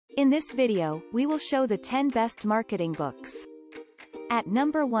In this video, we will show the 10 best marketing books. At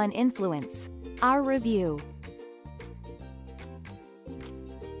number 1, Influence. Our review.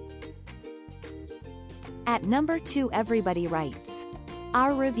 At number 2, Everybody Writes.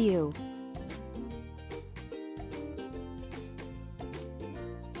 Our review.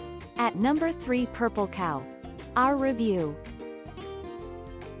 At number 3, Purple Cow. Our review.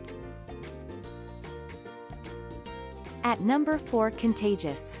 At number 4,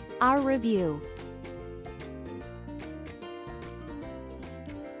 Contagious. Our review.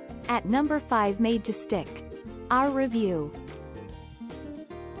 At number 5, Made to Stick. Our review.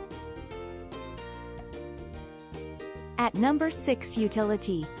 At number 6,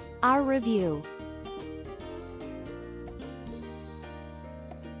 Youtility. Our review.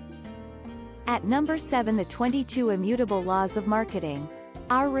 At number 7, The 22 Immutable Laws of Marketing.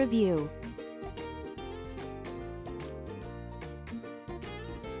 Our review.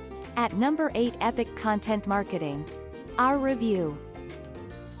 At number 8, Epic Content Marketing. Our review.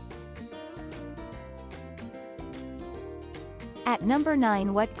 At number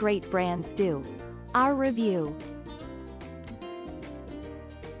 9, What Great Brands Do. Our review.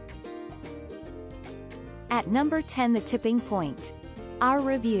 At number 10, The Tipping Point. Our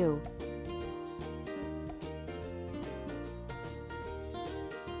review.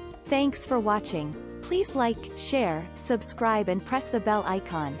 Thanks for watching. Please like, share, subscribe and press the bell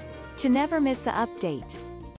icon to never miss an update.